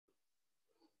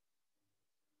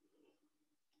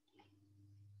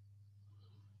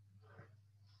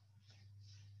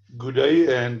Good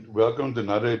day and welcome to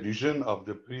another edition of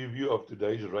the preview of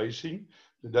today's racing.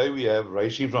 Today we have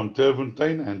racing from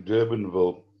Turffontein and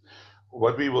DURBVL.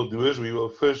 What we will do is we will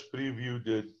first preview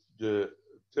the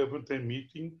Turffontein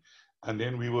meeting, and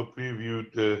then we will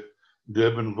preview the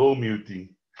DURBVL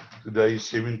meeting. Today is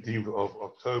 17th of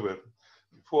October.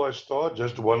 Before I start,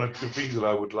 just one or two things that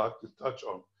I would like to touch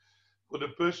on. For the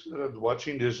person that's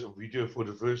watching this video for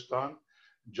the first time,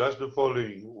 just the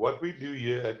following. What we do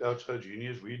here at Outside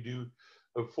Genius, we do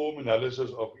a form analysis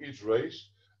of each race,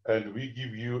 and we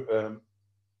give you,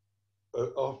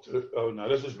 after our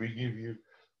analysis, we give you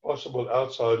possible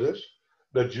outsiders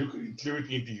that you can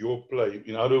include into your play.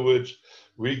 In other words,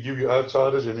 we give you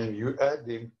outsiders and then you add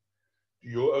them to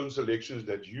your own selections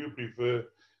that you prefer,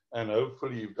 and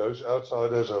hopefully if those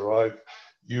outsiders arrive,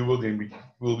 you will then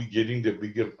be getting the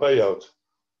bigger payout.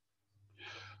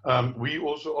 We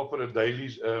also offer a daily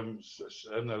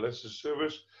analysis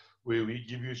service where we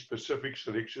give you specific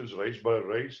selections race by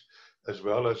race, as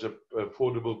well as a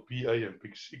affordable PA and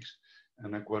pick six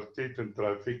and a quartet and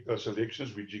trifecta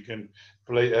selections, which you can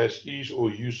play as is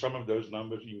or use some of those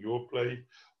numbers in your play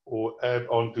or add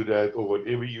on to that or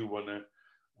whatever you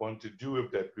want to do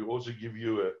with that. We also give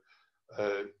you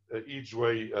each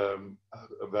way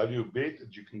a value bet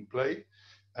that you can play,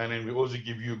 and then we also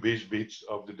give you best bets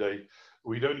of the day.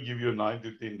 We don't give you a 9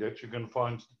 to 10 that you can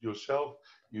find yourself.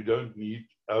 You don't need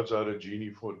Outsider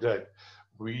Genie for that.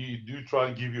 We do try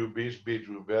and give you a best bet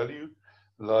with value,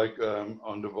 like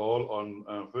on the ball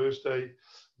on first day,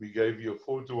 we gave you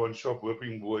a 4-to-1 shop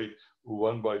whipping boy who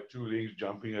won by 2 lengths,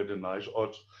 jumping at a nice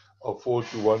odds of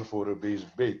 4-to-1 for a best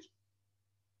bet.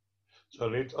 So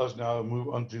let us now move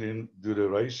on to the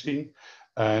racing.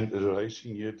 And the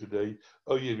racing here today.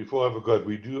 Oh yeah, before I forgot,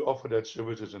 we do offer that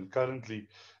services, and currently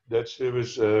that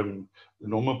service, the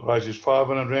normal price is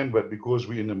 500 Rand, but because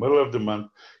we're in the middle of the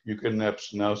month, you can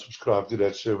now subscribe to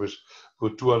that service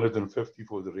for 250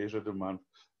 for the rest of the month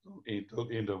until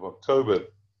the end of October.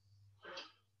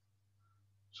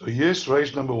 So here's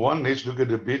race number 1. Let's look at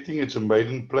the betting. It's a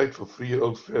maiden plate for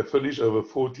 3-year-old fillies over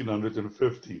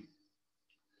 1450.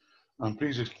 And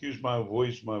please excuse my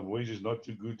voice. My voice is not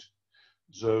too good,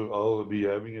 so I'll be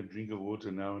having a drink of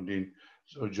water now and then.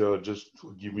 So just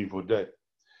forgive me for that.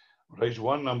 Race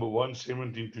 1, number 1,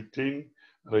 17 to 10.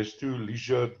 Race 2,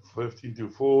 Lisha, 15 to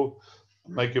 4.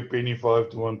 Make a penny,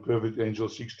 5-to-1. Perfect Angel,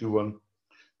 6-to-1.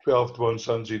 12-to-1.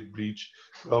 Sunset Breach,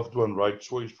 12-to-1. Right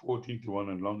Choice, 14-to-1.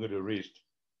 And longer the rest.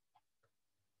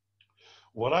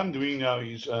 What I'm doing now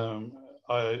is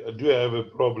I do have a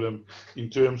problem in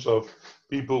terms of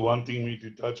people wanting me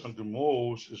to touch onto more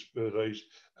horses per race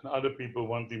and other people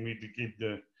wanting me to keep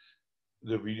the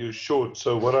video short.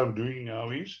 So what I'm doing now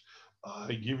is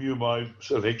I give you my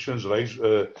selections race.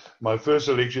 My first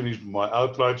selection is my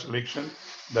outright selection.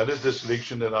 That is the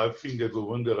selection that I think that will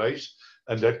win the race,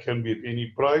 and that can be at any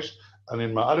price. And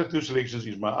then my other 2 selections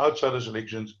is my outsider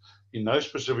selections in no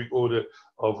specific order,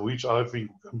 of which I think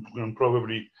can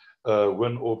probably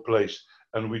win or place,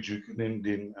 and which you can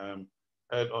then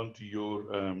add on to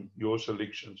your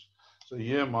selections. So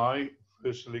here my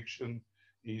first selection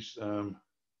is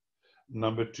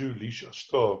number 2, Lisha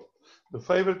Star. The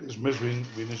favorite is Miss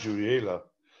Venezuela.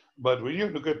 But when you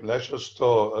look at Lisha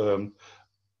Star,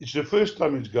 it's the first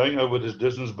time it's going over this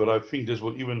distance, but I think this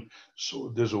will even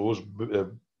sort this horse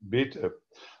better.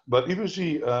 But if you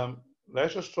see,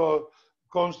 Lisha Star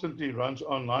constantly runs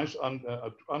on nice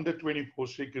under 24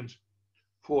 seconds,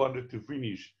 400 to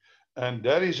finish. And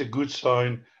that is a good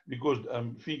sign, because I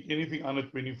think anything under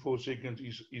 24 seconds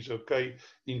is okay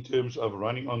in terms of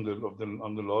running on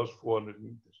the last 400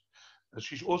 meters.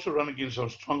 She's also run against some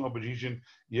strong opposition.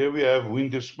 Here we have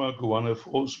Winter Smoke, who won a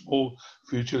small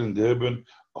future in Durban.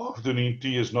 Afternoon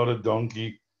Tea is not a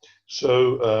donkey.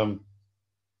 So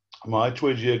my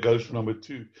choice here goes for number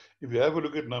 2. If you have a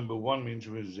look at number 1, means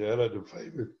Zara, the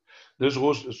favorite. This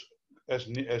horse has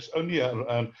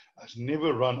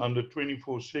never run under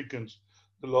 24 seconds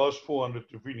the last 400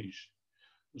 to finish.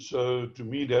 So to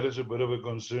me, that is a bit of a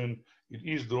concern. It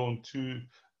is drawn to,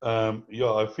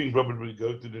 yeah, I think probably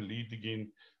go to the lead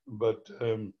again. But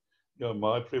yeah,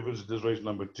 my preference is this race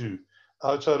number 2.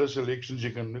 Outsider selections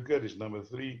you can look at is number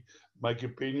 3, Make a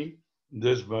Penny.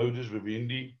 This Modus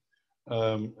Vivendi.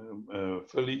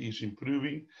 Filly is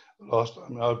improving. Last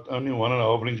time out, only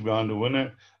 1.5 lengths behind the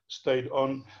winner. Stayed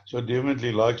on, so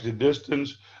definitely likes the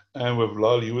distance. And with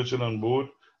Lyle Hewitson on board,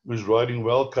 who's riding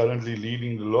well, currently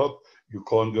leading the lot, you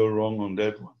can't go wrong on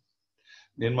that one.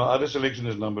 Then my other selection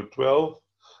is number 12,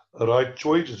 Right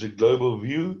Choice. It's a global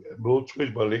view, a bold choice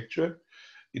by lecture.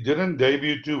 It didn't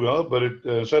debut too well, but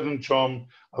it sudden charm,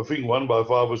 I think, won by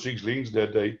 5 or 6 lengths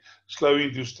that day. Slow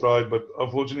into stride, but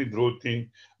unfortunately draw 10.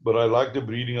 But I like the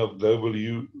breeding of Global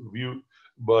View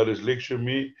by this lecture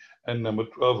me, and number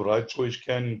 12, Right Choice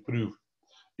Can Improve.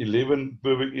 11,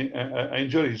 Perfect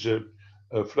Angel is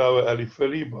a Flower Alley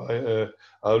filly by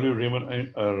Holy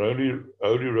Roman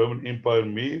Empire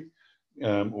me.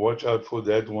 Watch out for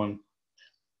that one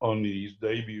on his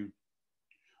debut,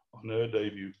 on her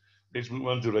debut. Let's move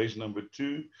on to race number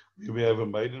 2. We have a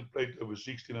maiden plate over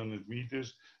 1600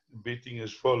 meters, betting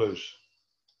as follows.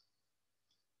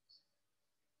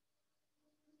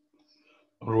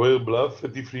 Royal Bluff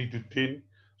 33 to 10,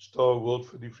 Star World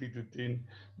 33 to 10,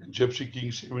 Gypsy King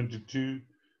 7 to 2,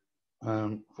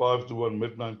 5 to 1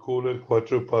 Midnight Caller,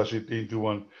 Quattro Passe 10 to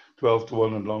 1, 12 to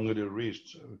 1, and longer the rest.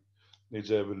 So let's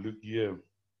have a look here.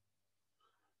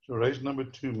 So race number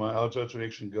 2, my outside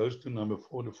selection goes to number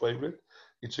 4, the favorite.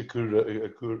 It's a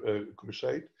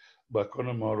Crusade by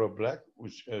Connemara Black,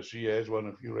 which she has won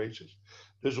a few races.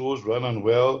 This horse ran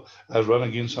unwell, has run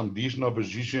against some decent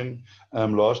opposition.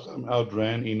 Last time out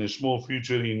ran in a small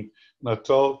future in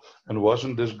Natal and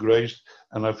wasn't disgraced.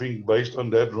 And I think based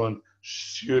on that run,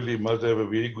 surely must have a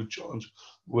very good chance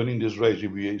winning this race.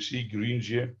 If we see greens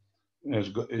here, has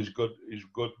got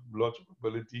lots of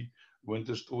ability.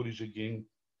 Winter Stories again.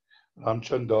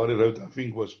 Ramchandari Road, I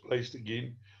think, was placed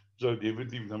again. So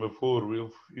definitely number 4,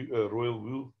 Royal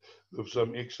Wolf, with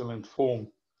some excellent form.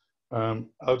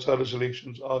 Outside of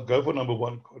selections, I'll go for number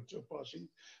 1, Quattro Passe.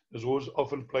 This horse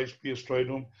often placed Pierre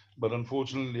Stradom, but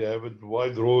unfortunately I have a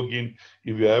wide draw again.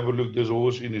 If you have a look, this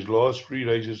horse in his last 3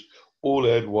 races all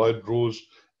had wide draws,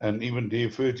 and even there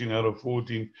 13 out of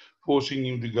 14, forcing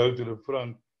him to go to the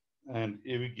front and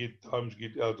every times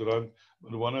get outrun.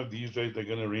 But one of these days they're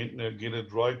going to get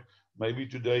it right. Maybe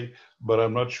today, but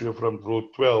I'm not sure from draw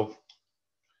 12.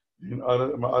 My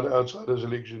other outsider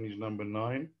selection is number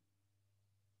 9.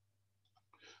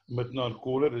 Midnight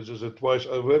Caller. This is a twice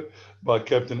over by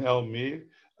Captain Al Meer.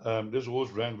 This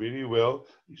horse ran very well.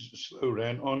 He slow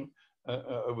ran on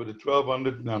over the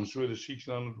 1200. Now I'm sure the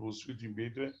 1600 will suit him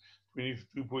better.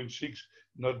 22.6,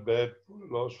 not bad for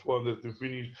the last 400 to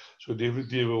finish. So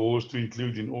definitely have a horse to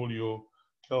include in all your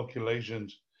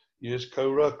calculations. Yes,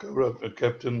 Cobra, a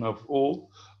captain of all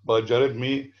by Jared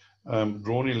Mee,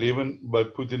 drawn 11,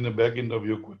 but put in the back end of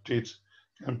your quartets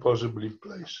can possibly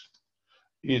place.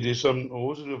 Yeah, there's some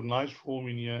horses of nice form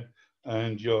in here,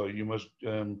 and yeah, you must.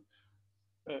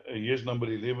 Yes, number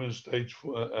 11, stage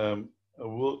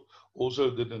will also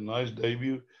did a nice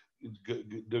debut.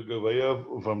 The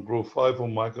Gavaya from Pro 5 for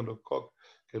Michael Lecoq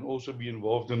can also be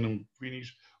involved in the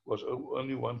finish. Was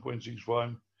only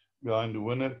 1.65 behind the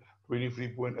winner.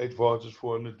 23.8 fastest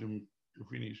 400 to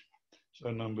finish. So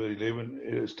number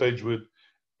 11, stage with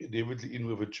definitely in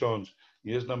with a chance.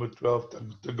 Yes, number 12,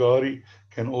 Tagari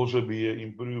can also be an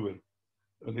improver.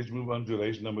 And let's move on to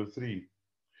race number 3.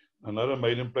 Another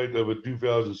maiden plate over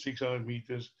 2,600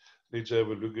 meters. Let's have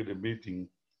a look at the betting.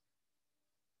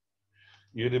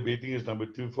 Here the betting is number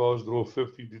 2, Fast Draw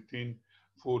 15 to 10,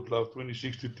 Fort Love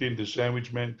 26 to 10, The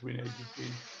Sandwich Man 28 to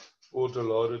 10, Fort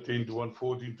Alada 10 to 1,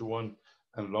 14 to 1,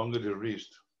 and longer the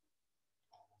rest.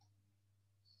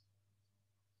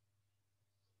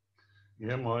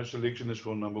 Here my selection is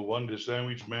for number 1, The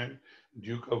Sandwich Man,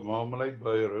 Duke of Marmalade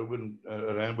by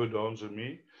Rambo Dance and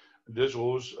Me. This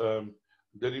horse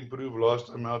did improve last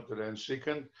time out, ran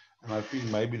second, and I think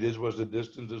maybe this was the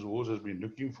distance this horse has been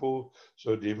looking for.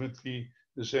 So definitely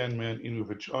the Sandman in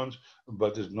with a chance,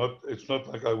 but it's not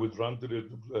like I would run to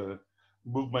the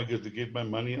bookmakers to get my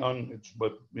money on.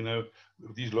 But you know,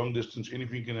 with these long distance,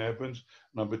 anything can happen.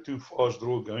 Number 2, Fast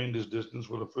Draw, going this distance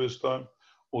for the first time,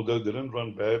 although they didn't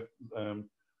run bad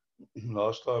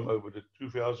last time over the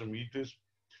 2,000 meters.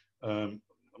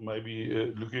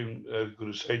 Maybe looking at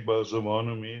Crusade by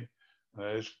Zamano me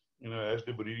has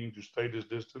the breeding to stay this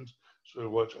distance. So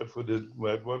watch out for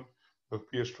that one.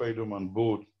 With Pierre Stradom on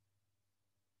board.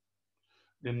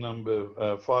 Then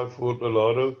number 5, Fort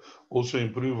Alado, also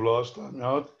improved last time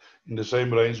out in the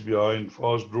same range behind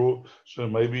Fast Draw. So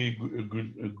maybe a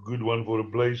good one for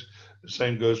a place. The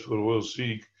same goes for Royal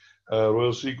Seek.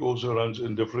 Royal Seek also runs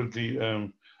indifferently.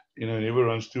 Never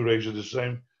runs 2 races the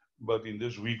same. But in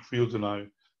this weak field, and I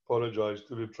apologize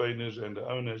to the trainers and the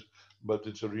owners, but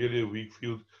it's really a weak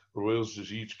field. Royal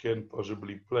Seek can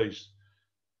possibly place.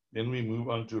 Then we move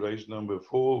on to race number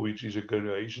 4, which is a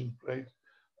continuation plate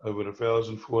over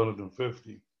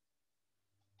 1,450.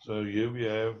 So here we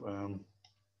have,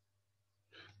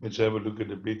 let's have a look at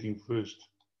the betting first.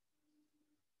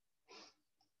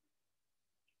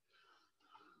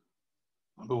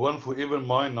 Number 1 for Even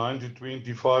Mine, 9 to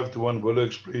 25 to 1. Willow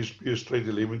Express, Pure Straight,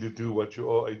 11 to 2. What You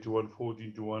Are, 8 to 1.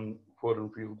 14 to 1. Foreign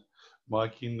Field, My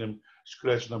Kingdom,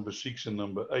 scratch number 6 and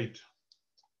number 8.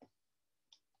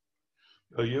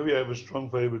 Here we have a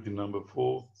strong favorite in number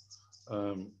 4.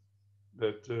 For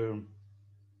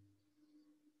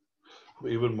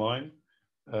Even Mine,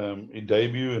 it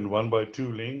debut and won by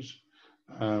 2 lengths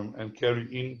and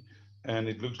carried in. And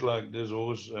it looks like this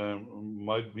horse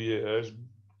might be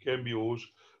can be a horse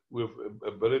with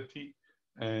ability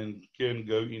and can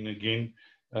go in again.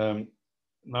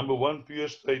 Number 1, Pure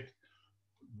State,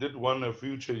 did won a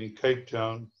future in Cape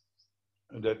Town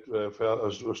that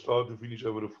started to finish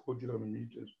over the 1400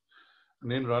 meters,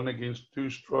 and then run against 2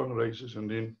 strong races, and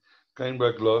then came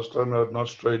back last time out, not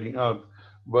straightening out,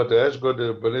 but has got the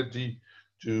ability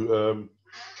to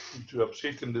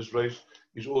upset in this race.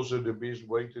 Is also the best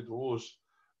weighted horse.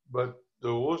 But the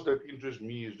horse that interests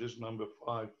me is this number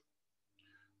 5,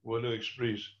 Willow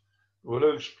Express.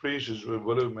 Willow Express is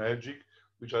Willow Magic,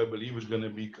 which I believe is going to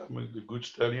become a good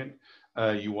stallion.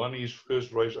 He won his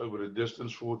first race over a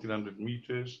distance, 1400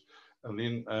 meters, and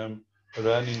then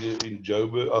ran in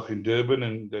Durban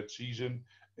in that season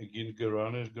against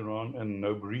Garan and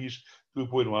No Breeze,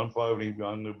 2.15 length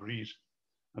behind No Breeze.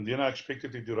 And then I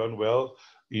expected it to run well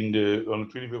on the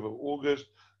 25th of August,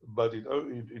 but it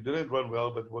didn't run well,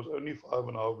 but was only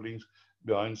 5.5 lengths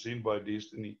behind Sent by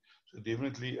Destiny. So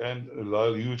definitely, and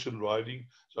Lyle Hewson riding.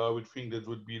 So I would think that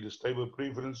would be the stable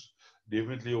preference.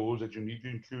 Definitely a horse that you need to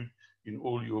include in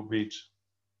all your bets.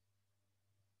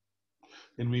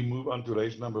 Then we move on to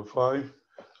race number 5.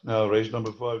 Now, race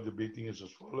number 5, the betting is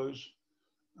as follows.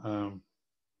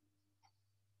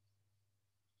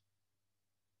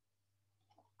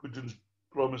 Putin's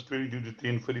Promise 22 to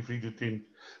 10, 33 to 10,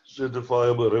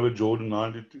 Certifiable River Jordan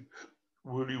 9 to 2,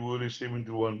 Woolly 7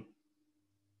 to 1,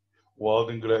 Wild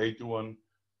and Grey 8 to 1,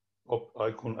 Pop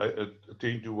Icon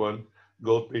 10 to 1,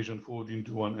 Gold Patient 14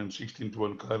 to 1, and 16 to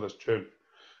 1, Kaila's Champ.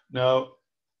 Now,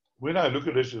 when I look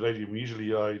at this race,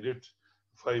 immediately I did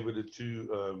favor the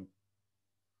 2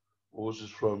 horses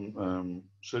from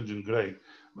Surgeon Grey.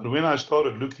 But when I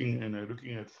started looking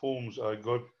at forms,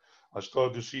 I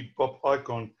started to see Pop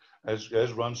Icon has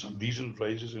run some decent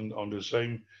races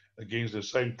against the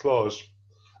same class,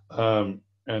 and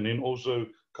then also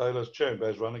Kaila's Champ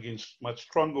has run against much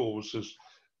stronger horses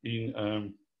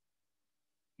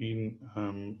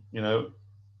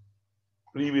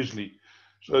previously.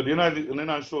 So then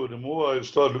I saw, the more I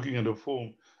started looking at the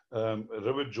form,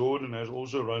 River Jordan has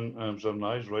also run some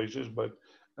nice races, but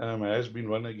has been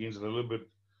run against a little bit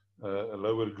a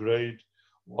lower grade.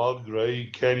 Wild Grey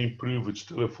can improve. It's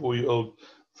still a 4-year-old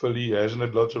filly. Hasn't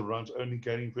had lots of runs, only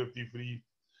carrying 53.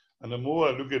 And the more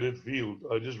I look at that field,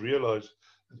 I just realize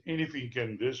that anything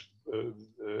can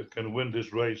win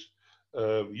this race.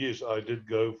 Yes, I did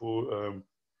go for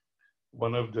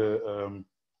one of the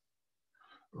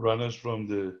runners from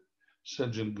the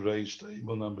Surgeon Grey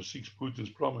stable, number 6,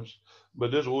 Putin's Promise. But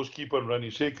this horse keep on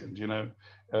running second,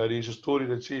 There's a story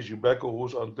that says you back a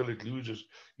horse until it loses.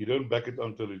 You don't back it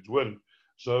until it wins.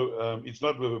 So it's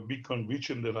not with a big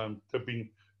conviction that I'm tipping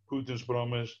Putin's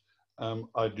Promise. I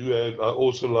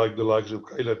also like the likes of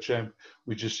Kaila's Champ,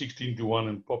 which is 16 to 1,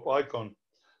 and Pop Icon.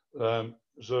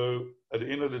 So at the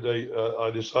end of the day, I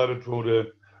decided for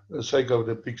the sake of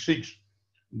the pick 6,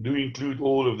 do include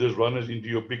all of these runners into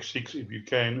your pick 6 if you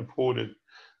can afford it,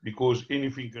 because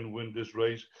anything can win this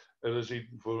race. As I said,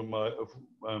 for my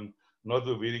not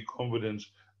a very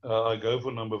confidence, I go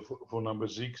for number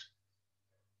 6,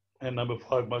 and number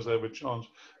 5 must have a chance.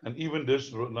 And even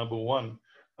this number 1,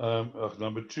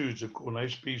 number 2, it's a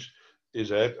Cornet's piece, is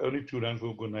had only 2 runs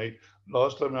for Cornet.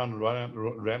 Last time around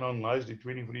ran on nicely,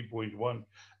 23.1.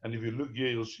 And if you look here,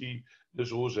 you'll see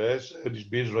this horse has had his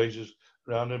best races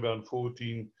around about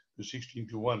 14 to 16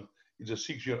 to 1. It's a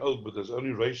 6-year-old, but has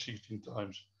only raced 16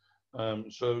 times.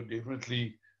 So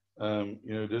definitely,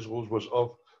 this horse was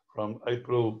off from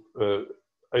April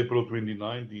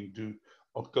 2019 to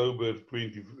October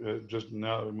 20, just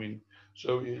now.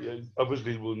 So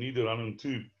obviously we'll need a run on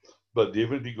 2, but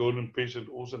definitely Golden Peasant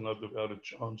also not without a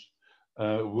chance.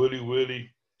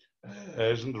 Whirly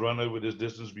hasn't run over this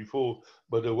distance before,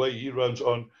 but the way he runs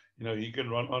on, he can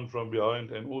run on from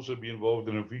behind and also be involved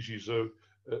in a fishy. So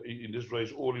in this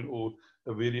race, all in all,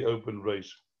 a very open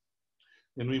race.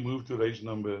 Then we move to race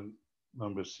number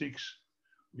 6,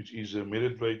 which is a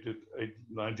merit-rated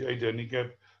 98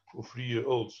 handicap for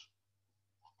 3-year-olds.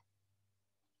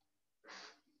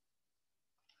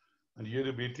 And here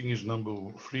the betting is number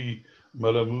 3,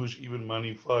 Malamoose, even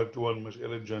money, 5 to 1, Miss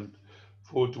Elegant,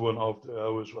 4 to 1 after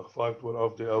hours, 5 to 1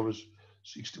 after hours,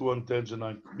 6 to 1,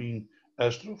 Tanzanite Queen,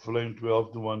 Astro Flame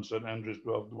 12-1, St. Andrews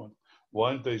 12-1,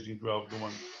 Wine Tasting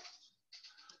 12-1.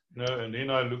 You know, and then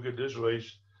I look at this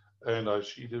race and I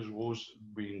see this horse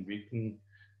being beaten,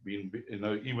 you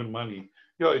know, even money.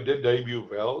 Yeah, it did debut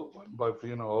well, won by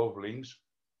 3.5 lengths.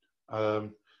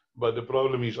 But the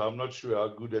problem is, I'm not sure how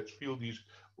good that field is.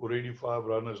 Already 5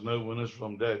 runners, no winners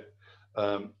from that.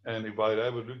 And if I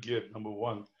have a look here at number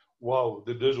 1, wow,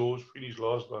 did this horse finish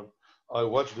last time? I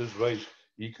watched this race.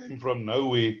 He came from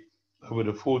nowhere over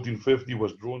the 1450,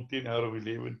 was drawn 10 out of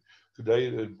 11. Today,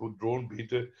 it was drawn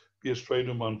better. Pierce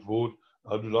Freedom on board.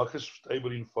 Abdullah is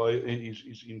stable in fire,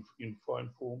 is in fine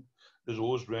form. This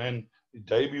horse ran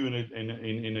debut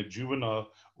in a juvenile,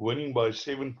 winning by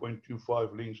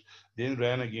 7.25 lengths. Then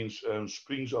ran against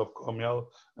Springs of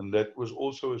Carmel, and that was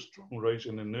also a strong race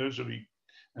in the nursery.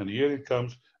 And here it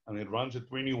comes, and it runs at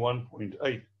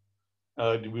 21.8.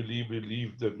 I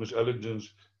believe that Miss Allergens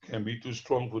can be too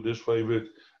strong for this favorite.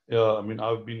 Yeah, I mean,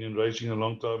 I've been in racing a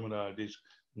long time, and there's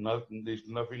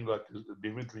nothing like,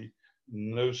 definitely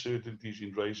no certainties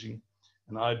in racing.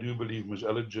 And I do believe Miss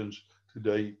Allergens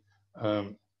today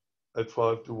at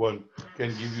 5-1 can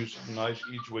give you some nice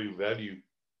each way value.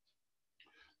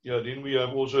 Yeah, then we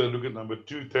have also a look at number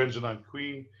 2, Tanzanite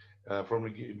Queen from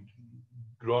the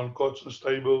Grand Cotson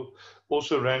stable.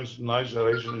 Also ran nice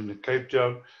races in the Cape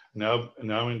Town, now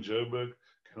in Joburg,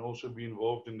 can also be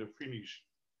involved in the finish.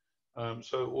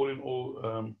 So all in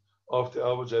all, After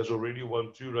Hours has already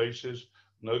won 2 races,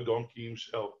 no donkey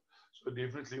himself. So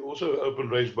definitely also an open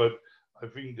race, but I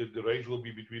think that the race will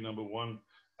be between number 1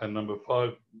 and number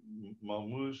 5,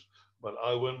 Malmoos, but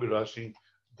I won't be rushing,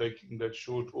 taking that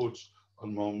short odds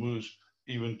on Malmoos,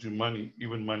 even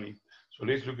money. So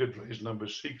let's look at race number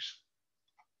 6.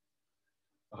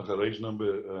 Race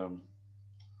number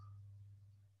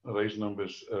race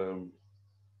numbers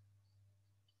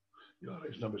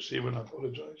race number 7, I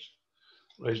apologize.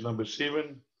 Race number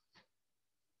 7.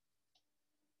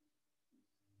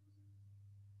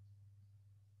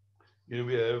 Here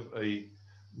we have a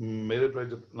merit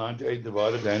rate of 98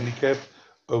 divided handicap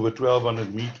over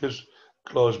 1200 meters,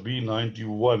 class B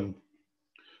 91.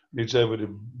 Let's have it.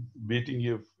 Betting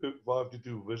here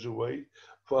 5-2 Visaway,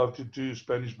 5-2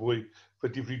 Spanish Boy,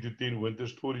 53-10 Winter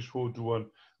Stories, 4-1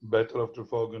 Battle of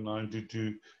Trafalgar,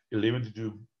 9-2,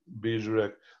 11-2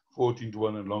 Bezrak,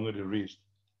 14-1, and longer the rest.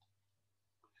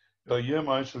 Here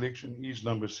my selection is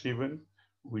number 7,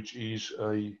 which is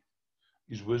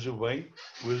Visaway.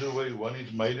 Visaway won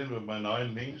its maiden with my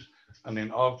 9 lengths, and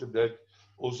then after that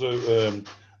also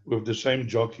with the same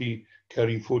jockey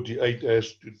carrying 48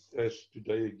 as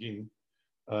today again.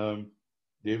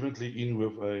 Definitely in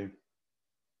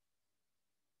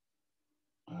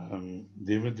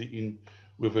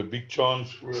with a big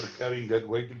chance for carrying that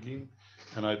weight again,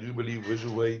 and I do believe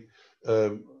Visaway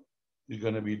is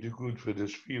going to be too good for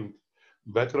this field.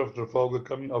 Battle of Trafalgar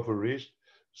coming off a rest,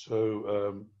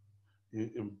 so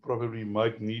you probably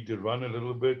might need to run a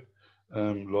little bit.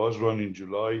 Last run in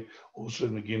July, also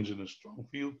against in a strong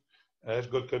field, has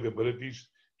got capabilities,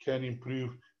 can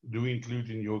improve, do include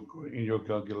in your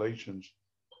calculations.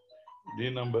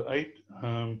 Then number 8,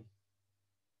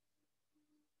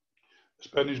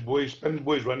 Spanish Boy. Spanish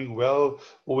Boy is running well,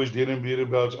 always there and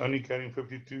thereabouts, only carrying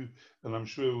 52, and I'm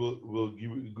sure will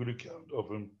give a good account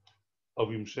of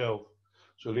himself.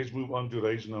 So let's move on to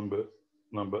race number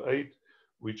 8,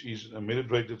 which is a merit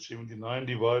rated 79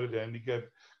 divided handicap,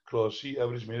 class C,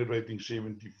 average merit rating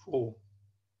 74.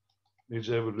 Let's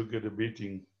have a look at the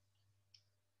betting.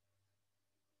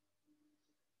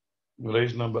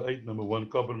 Race number 8, number 1,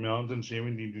 Copper Mountain,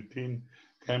 17-10.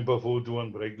 Camper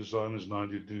 4-1, Break the Silence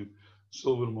 9-2.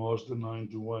 Silver Master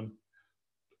 9-1.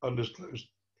 Undisclosed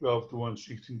 12-1,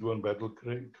 16-1, Battle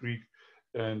Creek,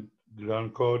 and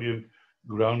Ground Guardian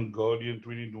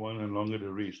 20-1, and longer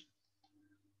the rest.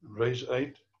 Race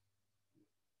 8.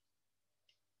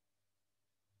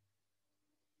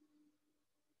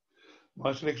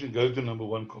 My selection goes to number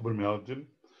 1, Copper Mountain.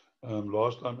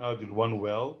 Last time out, it won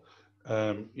well.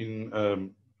 In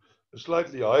a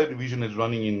slightly higher division it's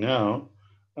running in now.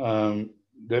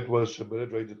 That was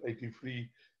merit rated 83.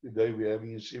 Today we're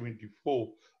having a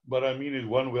 74. But I mean, it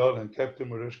won well, and Captain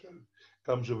Mariska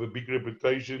comes with a big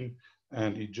reputation,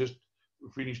 and he just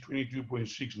finished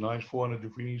 22.6, nice 400 to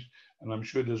finish, and I'm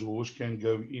sure this horse can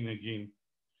go in again.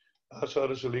 Outside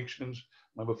the selections,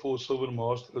 number 4, Silver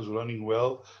Master is running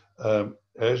well,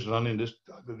 has run in this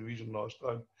type of division last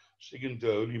time. Second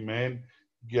to Holy Man,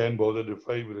 Gan Bother the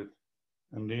favorite.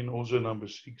 And then also number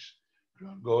 6,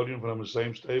 Grand Guardian from the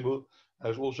same stable,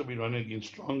 has also been running against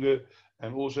Stronger,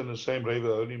 and also in the same race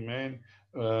with Holy Man.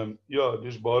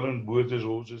 This Baron Boerter's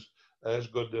horses has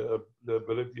got the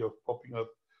ability of popping up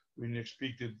when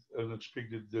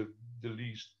unexpected the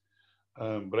least.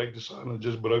 Break the silence,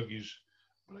 just broke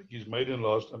his maiden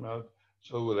last time out.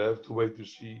 So we'll have to wait to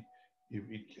see if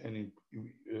it can,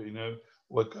 you know,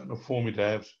 what kind of form it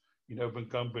has in open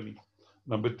company.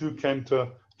 Number 2, Camper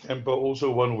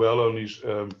also won well on his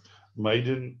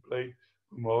maiden play.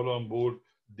 Pumala on board,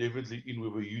 definitely in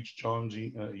with a huge chance.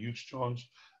 Huge chance.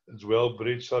 As well,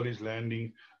 Brett Sully's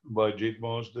landing by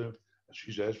Jetmaster.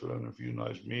 She's has run a few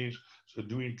nice mares. So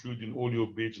do include in all your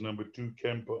bets number 2,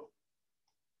 Camper.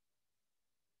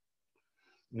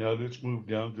 Now let's move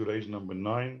down to race number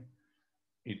 9.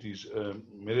 It is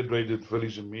merit rated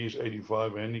fillies and mares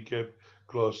 85 handicap,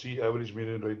 Class C, average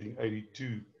merit rating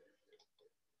 82.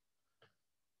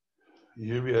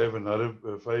 Here we have another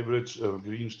favorites,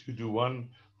 greens 2-1,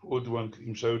 4-1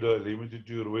 cream soda,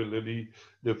 11-2 Royal Lily,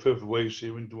 the 5th wave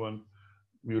 7-1,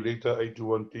 Violetta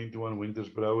 8-1, 10-1 Winters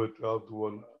Brouwer,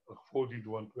 12-1,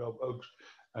 14-1, 12 Oaks,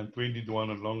 and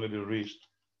 20-1 along with the rest.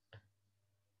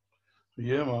 So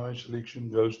here my selection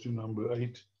goes to number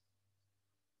 8.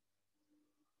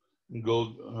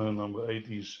 Gold number 8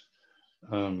 is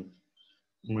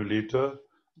Muleta.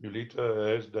 Muleta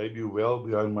has debuted well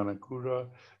behind Manakura,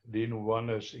 then won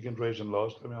a second race and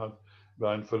last time out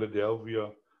behind Philadelphia.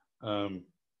 Ran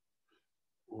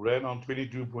on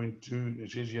 22.2.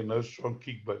 It says here no strong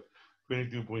kick, but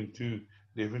 22.2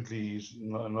 definitely is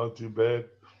not too bad.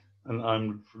 And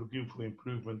I'm looking for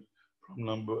improvement from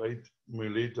number 8,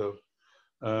 Muleta.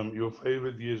 Your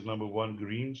favorite here is number 1,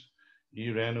 Greens. He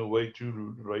ran away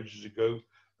 2 races ago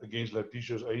against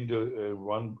Letitia's Angel,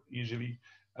 won easily.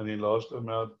 And then last time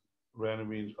out, ran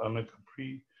against Anna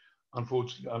Capri.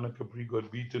 Unfortunately, Anna Capri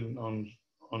got beaten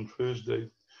on Thursday,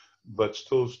 but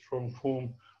still strong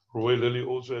form. Royal Lily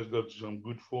also has got some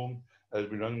good form, has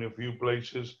been running a few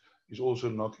places. He's also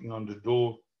knocking on the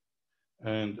door.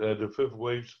 And the 5th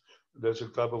Waves, that's a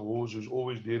type of horse who's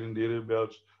always there and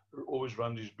thereabouts, always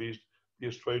runs his best.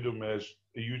 Pierce Stradom has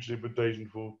a huge reputation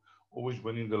for always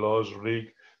winning the last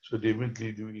leg, so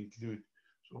definitely do include.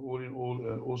 So all in all,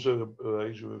 also a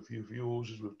race with a few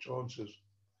horses with chances.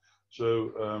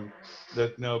 So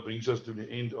that now brings us to the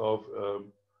end of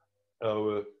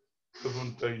our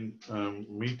Bloemfontein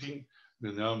meeting.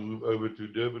 We'll now move over to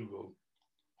DURBVL.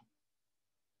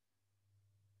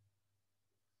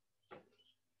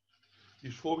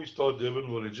 Before we start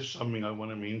DURBVL, it's just something I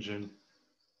want to mention.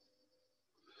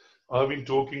 I've been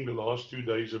talking the last 2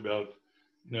 days about,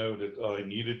 you know, that I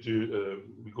needed to,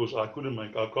 because I can't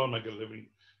make a living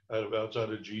out of outside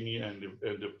of GENEI and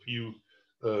the few,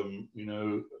 you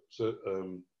know,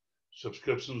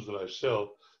 subscriptions that I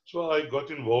sell. So I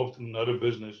got involved in another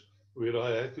business where I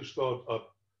had to start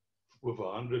up with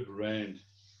 100 Rand.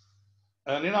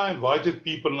 And then I invited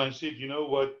people and I said, you know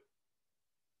what,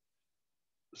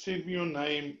 send me your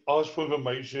name, ask for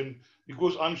information,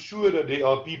 because I'm sure that there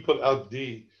are people out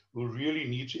there who really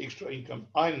needs extra income.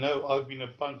 I know I've been a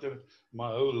punter my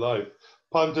whole life.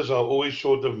 Punters are always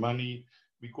short of money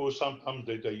because sometimes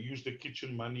they use the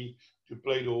kitchen money to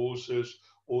play the horses,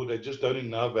 or they just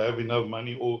don't have enough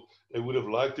money, or they would have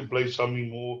liked to play something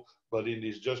more, but then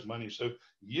there's just money. So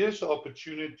here's the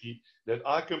opportunity that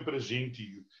I can present to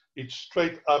you. It's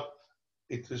straight up.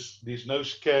 There's no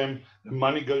scam. The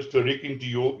money goes direct into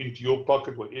your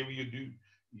pocket. Whatever you do,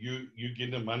 you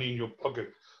get the money in your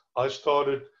pocket. I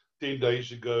started 10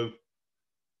 days ago.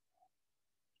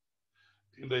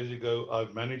 10 days ago,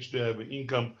 I've managed to have an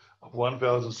income of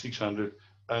 1,600,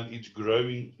 and it's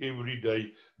growing every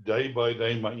day. Day by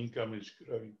day, my income is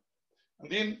growing. And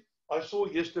then I saw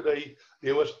yesterday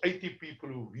there was 80 people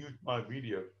who viewed my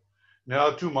video.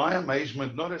 Now, to my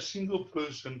amazement, not a single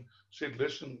person said,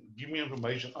 listen, give me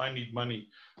information, I need money.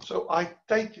 So I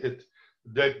take it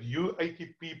that you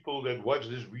 80 people that watch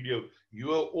this video,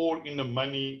 you are all in the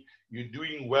money, you're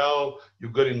doing well,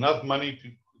 you've got enough money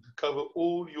to cover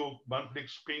all your monthly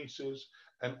expenses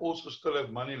and also still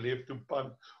have money left to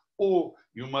punt. Or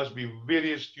you must be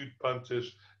very astute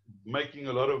punters making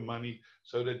a lot of money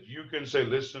so that you can say,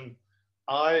 listen,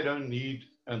 I don't need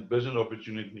a business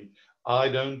opportunity. I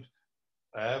don't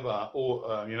have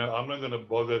you know, I'm not going to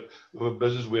bother with a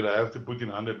business where I have to put in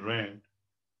 100 Rand.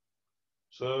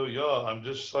 So yeah, I'm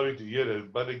just sorry to hear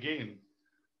it. But again,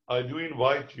 I do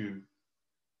invite you,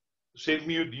 send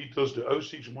me your details to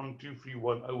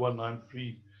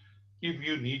 0612310193 if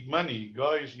you need money.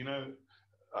 Guys, you know,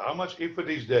 how much effort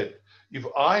is that? If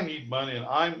I need money and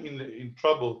I'm in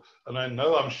trouble and I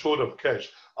know I'm short of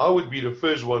cash, I would be the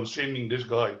first one sending this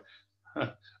guy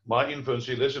my info and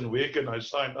say, listen, where can I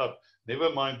sign up?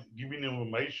 Never mind giving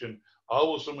information. I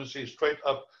will someone say straight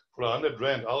up for 100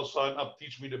 Rand, I'll sign up,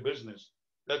 teach me the business.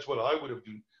 That's what I would have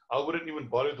done. I wouldn't even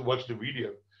bother to watch the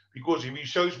video. Because if he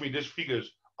shows me these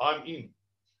figures, I'm in.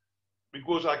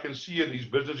 Because I can see it, his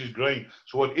business is growing.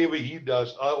 So whatever he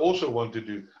does, I also want to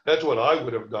do. That's what I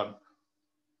would have done.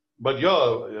 But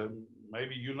yeah,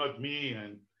 maybe you're not me,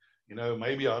 and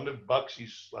maybe $100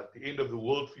 is like the end of the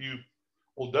world for you.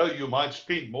 Although you might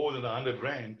spend more than 100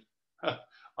 rand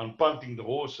on punting the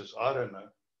horses, I don't know.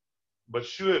 But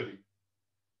surely,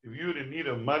 if you're in need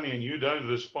of money and you don't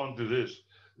respond to this,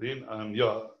 then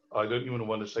yeah, I don't even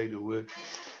want to say the word.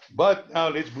 But now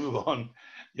let's move on.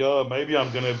 Yeah, maybe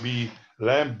I'm gonna be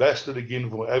lambasted again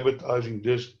for advertising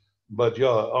this. But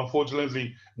yeah,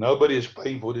 unfortunately, nobody is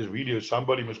paying for this video.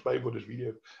 Somebody must pay for this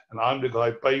video, and I'm the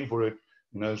guy paying for it.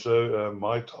 So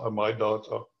my time, my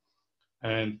data,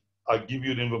 and I give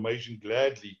you the information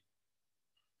gladly.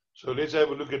 So let's have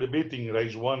a look at the betting.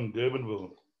 Race 1,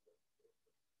 DURBVL.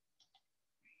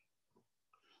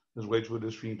 Let's wait for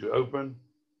this thing to open.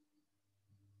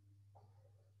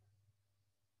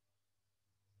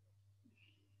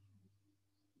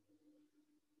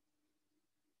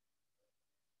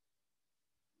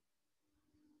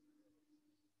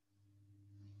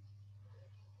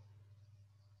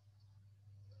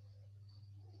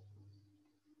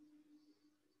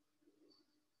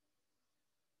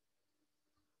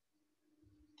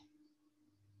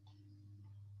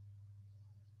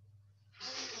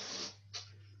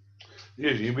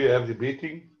 Yes, here we have the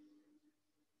betting.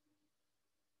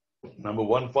 Number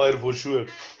 1, Fire for Sure,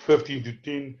 15 to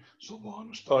 10.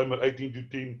 Sylvanus Timer, 18 to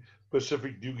 10.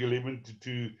 Pacific Duke, 11 to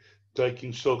 2.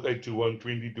 Taking Silk, 8 to 1.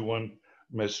 20 to 1.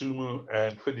 Masumu,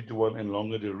 and 30 to 1, and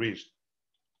longer the rest.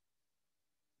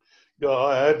 Yeah,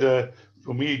 I had,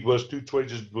 for me, it was two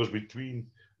choices. It was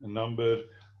between number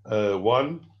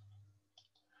 1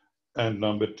 and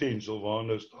number 10,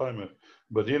 Sylvanus Timer.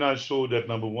 But then I saw that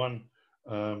number 1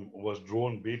 was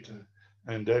drawn better,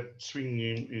 and that swing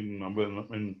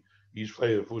in his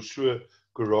favor. For sure,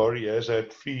 Karari has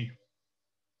had three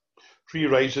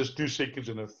races, 2 seconds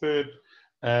and a third,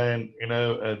 and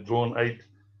drawn 8.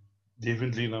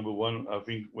 Definitely number 1. I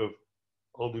think with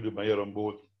Aldo de Meyer on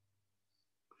board,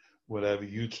 will have a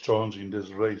huge chance in this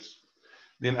race.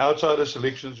 Then outsider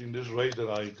selections in this race that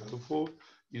I go for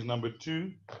is number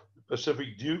 2,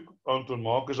 Pacific Duke, Anton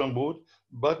Marcus on board,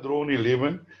 but drawn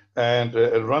 11, and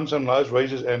runs some nice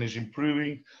races and is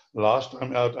improving. Last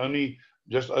time out, only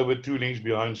just over 2 lengths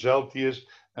behind Zeltius,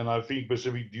 and I think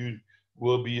Pacific Duke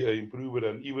will be an improver,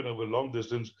 and even over long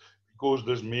distance, because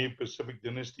this mare Pacific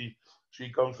Dynasty, she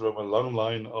comes from a long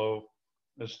line of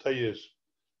stayers,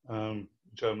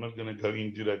 which I'm not going to go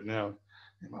into that now.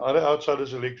 My other outsider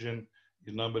selection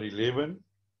is number 11,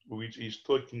 which is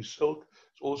Talking Silk.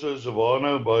 It's also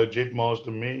Savannah by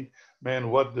Jetmaster May. Man,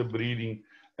 what the breeding.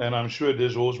 And I'm sure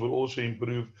this horse will also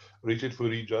improve. Richard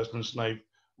Fourie, Justin Snape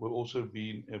will also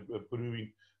be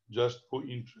improving just for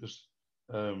interest.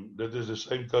 That is the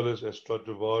same colors as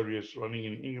Stradivarius running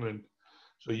in England.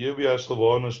 So here we have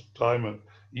Sylvanus Timer.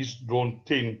 He's drawn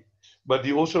 10. But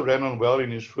he also ran on well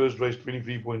in his first race,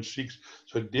 23.6.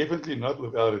 So definitely not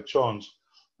without a chance.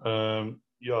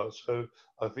 Yeah, so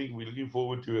I think we're looking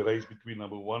forward to a race between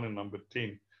number 1 and number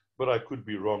 10. But I could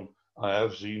be wrong. I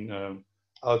have seen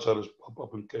outsiders pop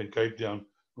up in Cape Town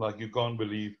like you can't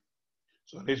believe.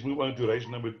 So let's move on to race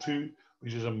number 2,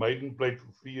 which is a maiden plate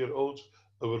for 3-year-olds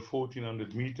over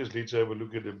 1,400 meters. Let's have a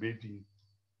look at the betting.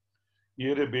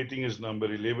 Here the betting is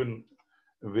number 11,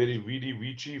 very Vidi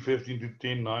Vici, 15 to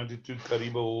 10, 9 to 2,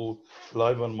 Kariba Hall,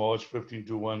 live on March, 15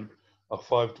 to 1,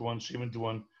 5 to 1, 7 to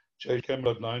 1, Chase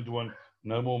Camelot, 9 to 1,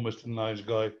 No More Mr. Nice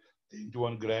Guy, 10 to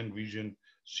 1, Grand Vision,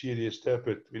 Serious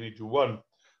Tapper, 20 to 1,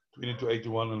 20 to 8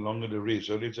 to 1, and longer the race.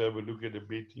 So let's have a look at the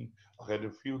betting. I had the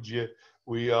fields here.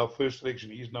 Our first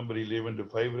selection is number 11, the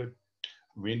favorite,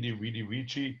 Wendy Vidi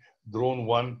Vici, drawn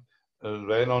 1,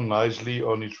 ran on nicely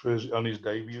on his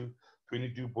debut,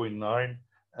 22.9,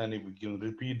 and if we can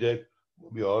repeat that, it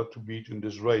will be hard to beat in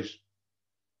this race.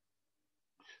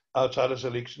 Outsider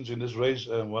selections in this race,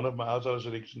 one of my outsider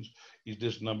selections is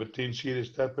this number 10, Serious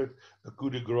Tapper, a coup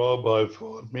de grace by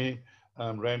Ford Me,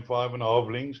 ran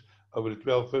 5.5 lengths over the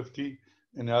 1250,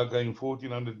 and now going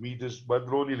 1,400 meters, but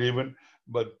drawn 11,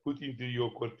 but put into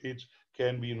your quartets,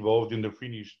 can be involved in the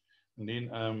finish. And then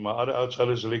my other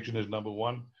outsider selection is number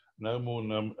 1, No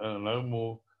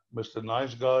More Mr.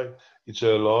 Nice Guy. It's a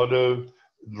Lardo,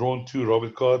 drawn 2,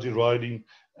 Robert Carty riding,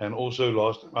 and also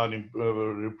last time out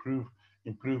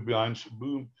improved behind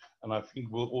Shaboom, and I think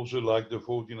we'll also like the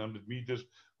 1,400 meters,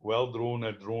 well drawn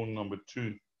at drawn number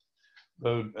 2.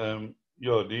 So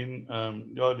yeah, then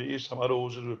yeah, there is some other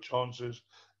horses with chances.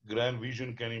 Grand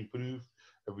Vision can improve.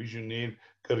 A Visionaire,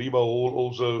 Kariba Hall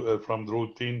also from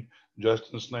draw 10.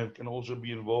 Justin Snape can also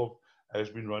be involved. Has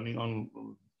been running on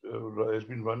has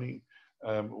been running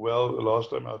well. Last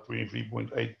time out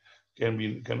 23.8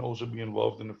 can also be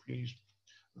involved in the finish.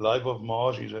 Life of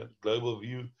Mars is a global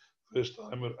view. First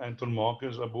timer Anton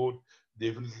Marcus aboard.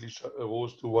 Definitely a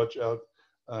horse to watch out.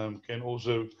 Can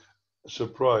also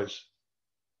surprise.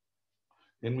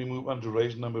 Then we move on to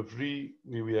race number 3,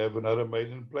 where we have another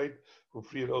maiden plate for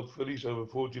 3-year-old fillies over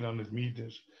 1400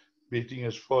 meters. Betting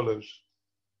as follows.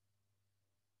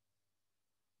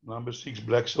 Number 6,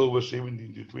 Black Silver,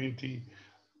 17 to 20.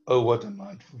 Oh, What a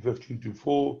Night, 15 to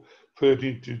 4.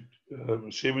 13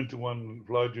 to 7 to 1,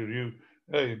 Fly to Rio.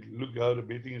 Hey, look how the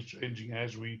betting is changing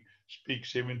as we speak.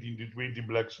 17 to 20,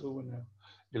 Black Silver now.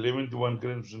 11 to 1,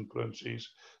 Crimson Princess.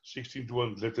 16 to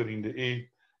 1, Glitter in the Air.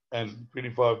 And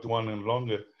 25 to 1 and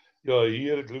longer. Yeah,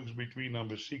 here it looks between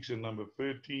number 6 and number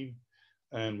 13.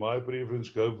 And my preference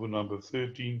go for number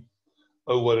 13.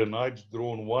 Oh, What a Night,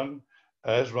 drawn 1.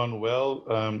 Has run well.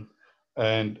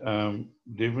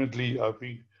 Definitely, I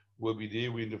think, will be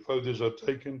there when the photos are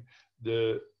taken.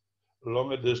 The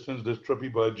longer distance, this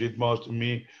trippy by Jetmaster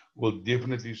Me will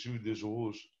definitely suit this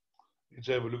horse. Let's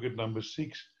have a look at number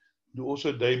 6. He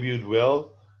also debuted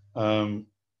well.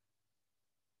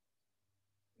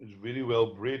 It's very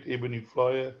well bred, Ebony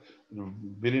Flyer,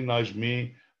 very nice mare,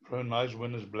 from nice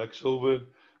winners, Black Silver.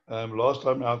 Last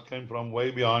time out came from way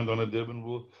behind on a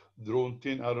DURBVL, drawn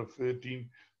 10 out of 13.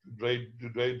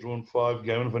 Today drawn 5,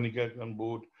 Gavin van die Kerk on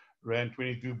board, ran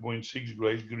 22.6,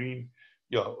 Grace Green.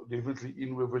 Yeah, definitely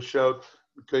in with a shout,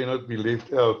 cannot be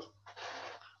left out.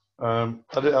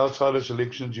 Other outsider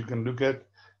selections you can look at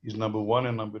is number 1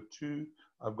 and number 2.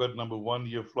 I've got number 1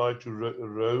 here, Fly to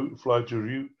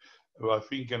Rio, who I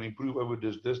think can improve over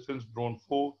this distance, drawn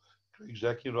 4,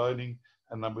 exactly riding,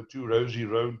 and number 2, Rosie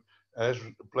Road, has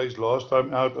placed last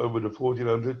time out over the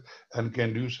 1400 and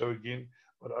can do so again,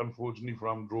 but unfortunately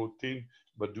from draw 10,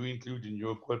 but do include in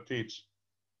your quartets.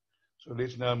 So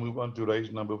let's now move on to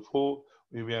race number 4,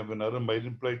 where we have another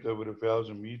maiden plate over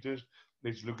 1,000 meters.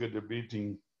 Let's look at the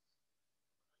betting.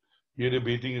 Here the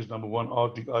betting is number 1,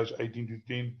 Arctic Ice, 18 to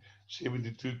 10,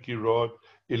 72 Kirat,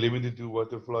 11 to 2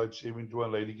 Waterflight, 7 to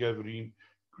 1 Lady Catherine,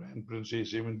 Grand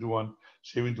Princess, 7 to 1,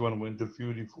 7 to 1 Winter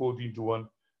Fury, 14 to 1,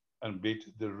 and bet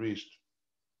the rest.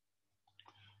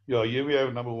 Yeah, here we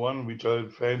have number 1, which I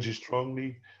fancy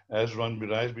strongly, has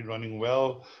been running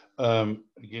well.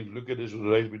 Again, look at this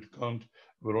race, we can't.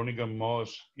 Veronica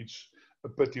Mars, it's a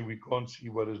pity we can't see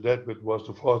what is that, but was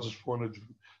the fastest 400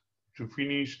 to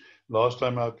finish. Last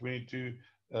time out 22,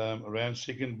 ran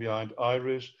second behind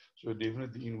Iris, so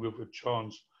definitely in with a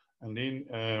chance. And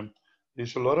then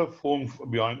there's a lot of form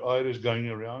behind Iris going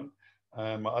around.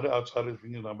 My other outsiders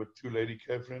being number 2, Lady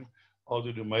Catherine.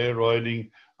 Although the Mayor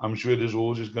riding, I'm sure this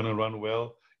horse is going to run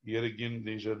well. Here again,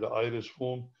 there's the Iris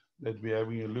form that we're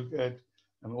having a look at.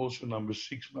 And also number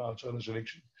 6, my outsider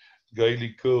selection,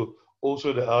 Gaily Curl.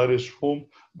 Also the Iris form,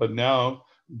 but now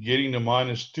getting the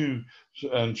 -2,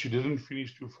 and she didn't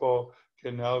finish too far,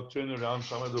 can now turn around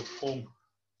some of the form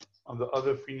on the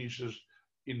other finishes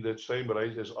in that same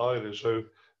race as Iris. So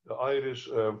the Iris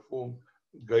form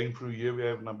going through here, we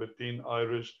have number 10,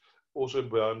 Iris, also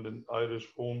behind the Iris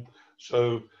form.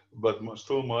 So, but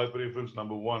still my preference,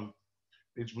 number 1.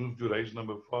 Let's move to race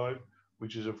number 5,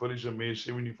 which is a Felicia Mare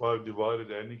 75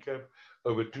 divided handicap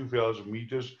over 2,000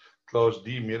 meters, Class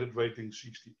D, merit weighting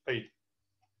 68.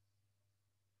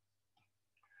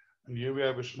 And here we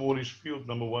have a smallish field,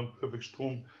 number 1, Perfect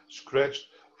Storm, scratched,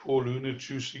 4 Lunar,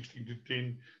 2, 16 to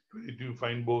 10, 22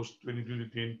 Fine Balls, 22 to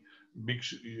 10, Big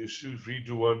Sue, 3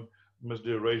 to 1,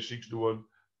 Mr. Ray, 6 to 1,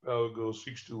 Power Girl,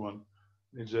 6 to 1.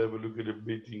 Let's have a look at the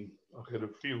betting. Okay, the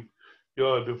field.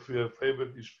 Yeah, the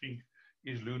favorite is Fink,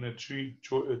 is Luna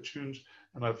Tunes,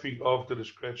 and I think after the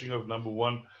scratching of number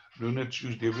 1, Luna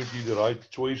Tunes definitely the right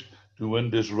choice to win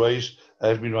this race.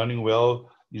 Has been running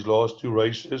well his last 2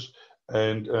 races,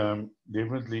 and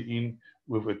definitely in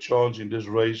with a chance in this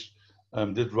race.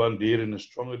 Did run there in a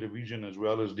stronger division as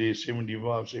well as there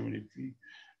 75, 73,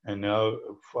 and now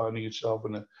finding itself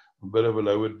in a bit of a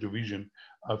lower division.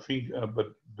 I think,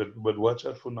 but watch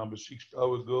out for number 6,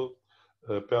 Power Girl.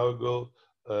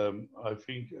 I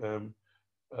think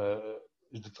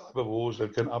is the type of horse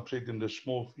that can upset in the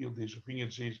small field. There's a thing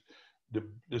that says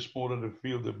the smaller the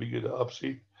field, the bigger the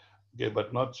upset. Okay,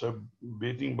 but not so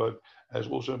betting, but has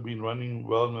also been running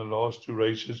well in the last 2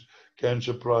 races, can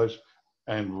surprise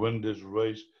and win this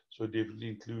race. So definitely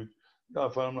include. I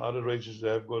found other races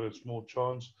that have got a small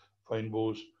chance. Fine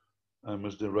Balls,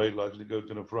 Mr. Ray likes to go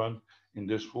to the front. In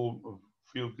this form of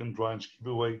field can try and skip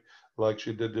away like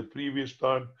she did the previous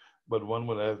time, but one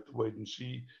will have to wait and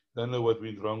see. Don't know what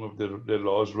went wrong with their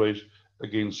last race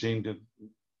against Sainted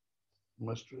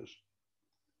Mistress.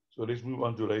 So let's move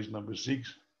on to race number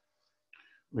 6,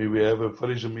 where we have a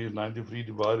Phillies 93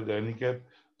 divided handicap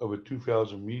over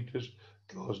 2,000 meters,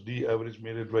 Class D, average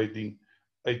merit rating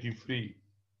 83.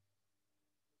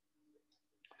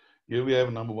 Here we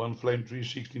have number 1, Flame Tree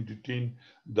 16 to 10,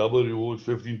 Double Reward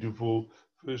 15 to 4,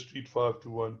 First Street 5 to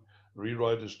 1,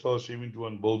 Rewriter Star 7 to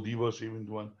 1, Bold Diva 7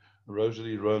 to 1,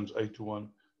 Rosalie Runs 8 to 1,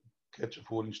 Catch a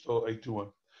Falling Star 8 to 1.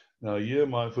 Now here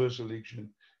my first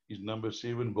selection is number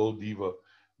 7, Bold Diva.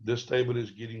 This table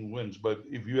is getting wins, but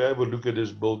if you have a look at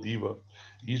this Bold Diva,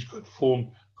 he's got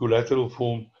form, collateral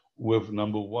form with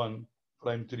number 1,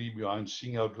 Flame Tree behind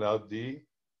Sing Out Loud there,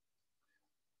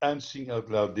 and Sing Out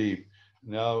Loud there.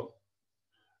 Now,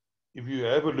 if you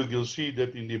have a look, you'll see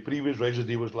that in the previous races,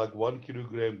 there was like 1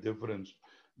 kilogram difference.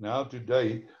 Now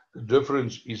today, the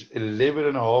difference is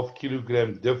 11.5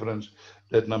 kilogram difference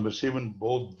that number 7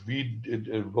 Bold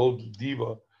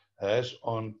Diva has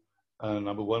on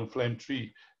number 1 Flame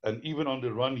Tree. And even on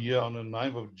the run here on the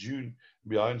 9th of June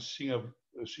behind Sing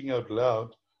Out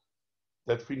Loud,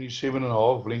 that finished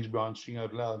 7.5 lengths behind Sing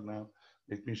Out Loud. Now,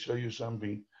 let me show you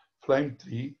something. Flame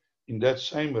Tree in that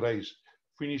same race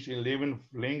finished 11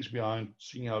 lengths behind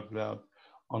Sing Out Loud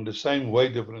on the same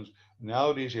weight difference.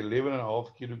 Now there's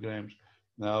 11.5 kilograms.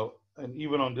 Now, and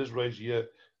even on this race here,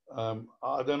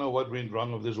 I don't know what went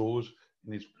wrong with this horse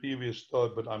in its previous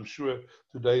start, but I'm sure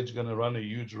today it's going to run a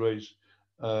huge race.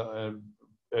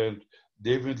 And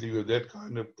definitely with that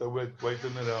kind of weight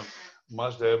turnaround,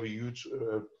 must have a huge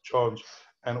chance.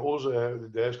 And also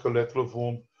it has collateral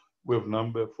form with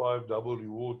number 5 Double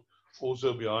Reward,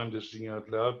 also behind the Sing Out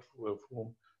Loud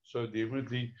form. So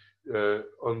definitely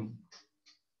on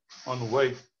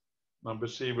weight, number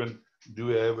 7 do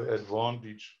have an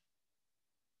advantage.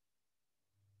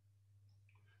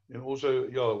 And also,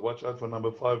 yeah, watch out for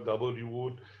number 5 Double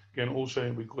Reward. Can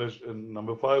also, because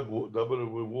number 5 Double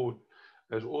Reward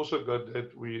has also got that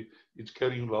it's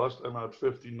carrying last time out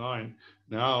 59.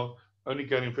 Now only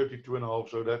carrying 52.5.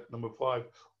 So that number 5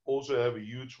 also have a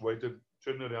huge weighted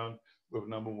turnaround with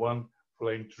number 1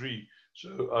 Flame Tree.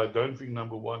 So I don't think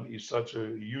number 1 is such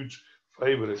a huge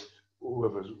favorite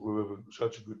with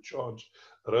such a good chance.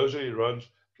 Rosalie Runs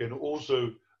can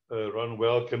also run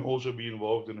well, can also be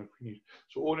involved in a finish.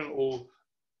 So all in all,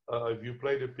 if you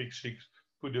play the pick 6,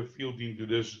 put a field into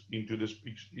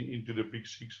the pick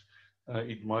 6.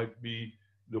 It might be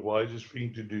the wisest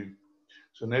thing to do.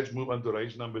 So let's move on to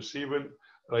race number 7.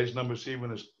 Race number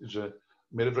 7 is a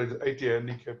merit rated 80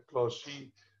 handicap Class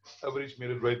C, average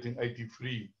merit rating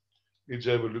 83. Let's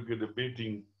have a look at the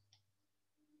betting.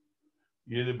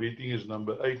 Here the betting is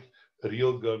number 8,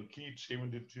 Real Gun Keat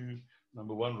 7 to 2,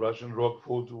 number 1 Russian Rock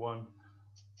 4 to 1,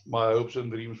 My Hopes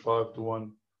and Dreams 5 to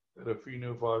 1,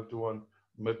 Rafino 5 to 1,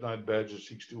 Midnight Badger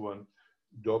 6 to 1,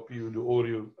 Doppio the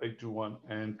Oreo 8 to 1,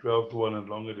 and 12 to 1, and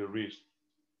longer the rest.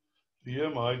 So here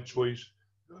my choice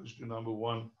goes to number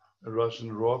 1,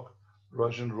 Russian Rock.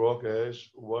 Russian Rock has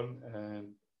won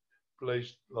and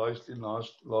placed last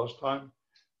time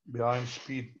behind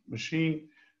Speed Machine,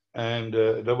 and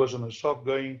that was on a soft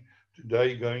going.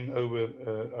 Today going over,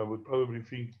 I would probably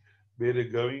think better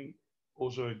going.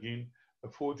 Also again, a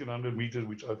 1400 meters,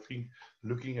 which I think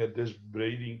looking at this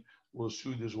braiding will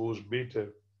suit this horse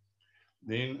better.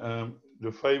 Then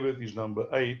the favorite is number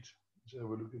 8. Let's have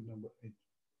a look at number 8.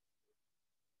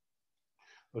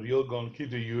 Real Gun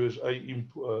Keat, the USA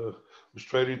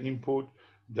Australian import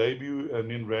debut, and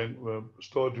then ran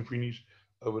start to finish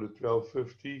over the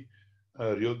 1250.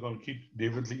 Real Gun Keat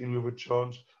definitely in with a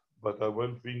chance, but I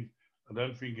don't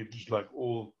think it is like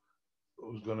all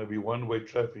it's going to be one-way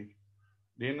traffic.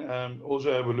 Then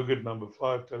also have a look at number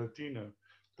 5, Tarantino.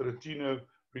 Tarantino,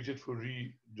 Richard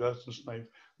Fourie, Justin Snape.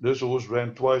 This horse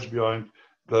ran twice behind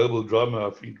Global Drummer. I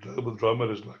think Global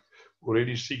Drummer is like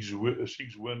already six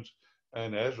wins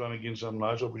and has run against some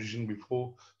nice opposition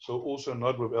before. So also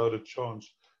not without a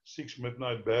chance. 6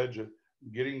 Midnight Badger,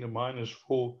 getting the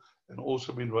 -4, and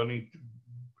also been running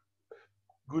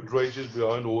good races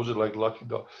behind horses like Lucky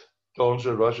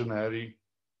Dancer, Russian Harry.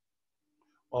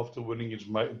 After winning, it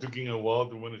took a while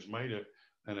to win its major,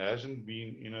 and hasn't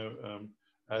been,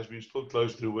 has been still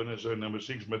close to the winner. So number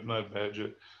 6, Midnight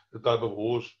Badger, the type of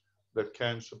horse that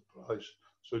can surprise.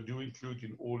 So do include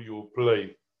in all your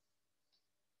play.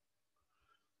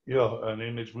 Yeah, and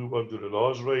then let's move on to the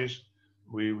last race,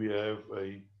 where we have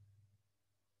a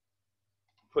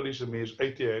Phillies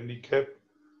 80 handicap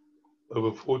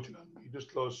over 1400 meters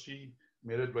Class C,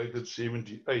 merit rated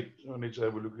 78. So let's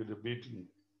have a look at the betting.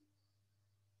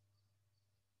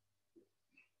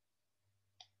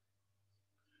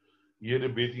 Here the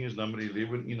betting is number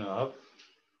 11.5.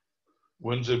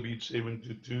 Windsor beat 7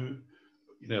 to 2.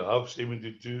 7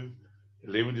 to 2.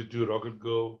 11-2 Rocket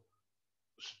Girl,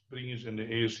 Spring is in the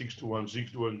air,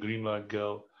 6-1, 6-1 Green Light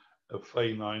Girl, a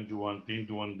Faye 9-1,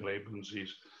 10-1 Grey Princess,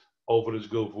 Alfred's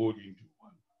Girl 14-1.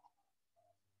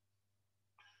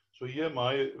 So yeah,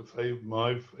 my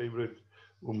favorite,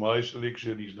 or my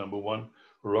selection is number 1,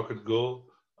 Rocket Girl.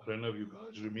 I don't know if you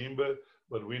guys remember,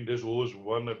 but when this horse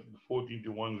won at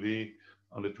 14-1 there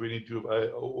on the 22nd of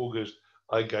August,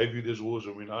 I gave you this horse,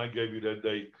 and when I gave you that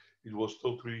day, it was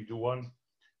still 20-1.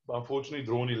 But unfortunately,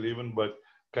 drawn 11, but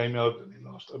came out and then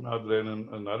last time out ran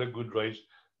another good race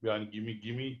behind Gimme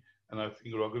Gimme, and I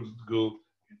think Rocket Girl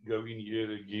can go in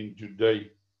here again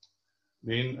today.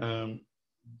 Then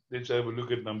let's have a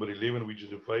look at number 11, which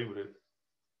is a favorite.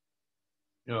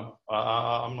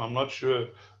 I'm not sure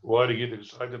why to get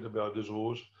excited about this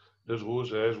horse. This horse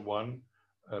has won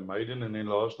a maiden, and then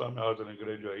last time out in a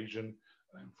graduation,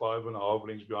 and 5.5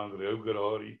 lengths behind Rio.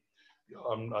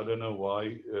 I don't know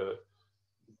why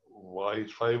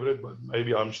it's favorite, but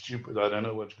maybe I'm stupid. I don't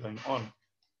know what's going on.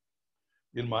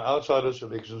 In my outsider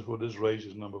selections for this race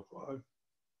is number 5,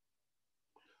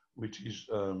 which is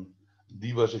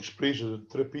Divas Express, is a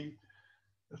trippy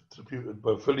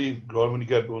by Philly, Grand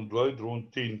Handicap on drawn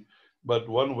 10, but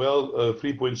won well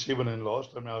 3.7, and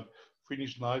last time out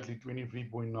finished nicely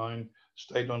 23.9,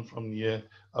 stayed on from here.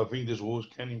 I think this horse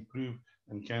can improve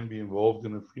and can be involved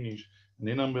in a finish. And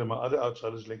then my other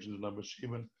outsider selection is number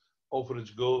 7,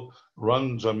 Alfred's Girl,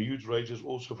 run some huge races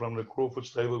also from the Crawford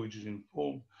stable, which is in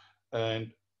form,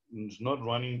 and it's not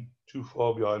running too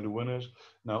far behind the winners.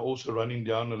 Now also running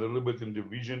down a little bit in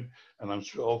division, and I'm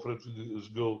sure Alfred's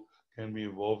Girl can be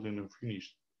involved in the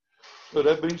finish. So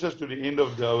that brings us to the end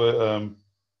of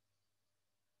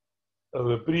our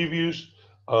previews.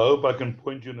 I hope I can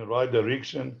point you in the right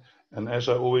direction. And as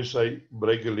I always say,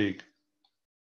 break a leg.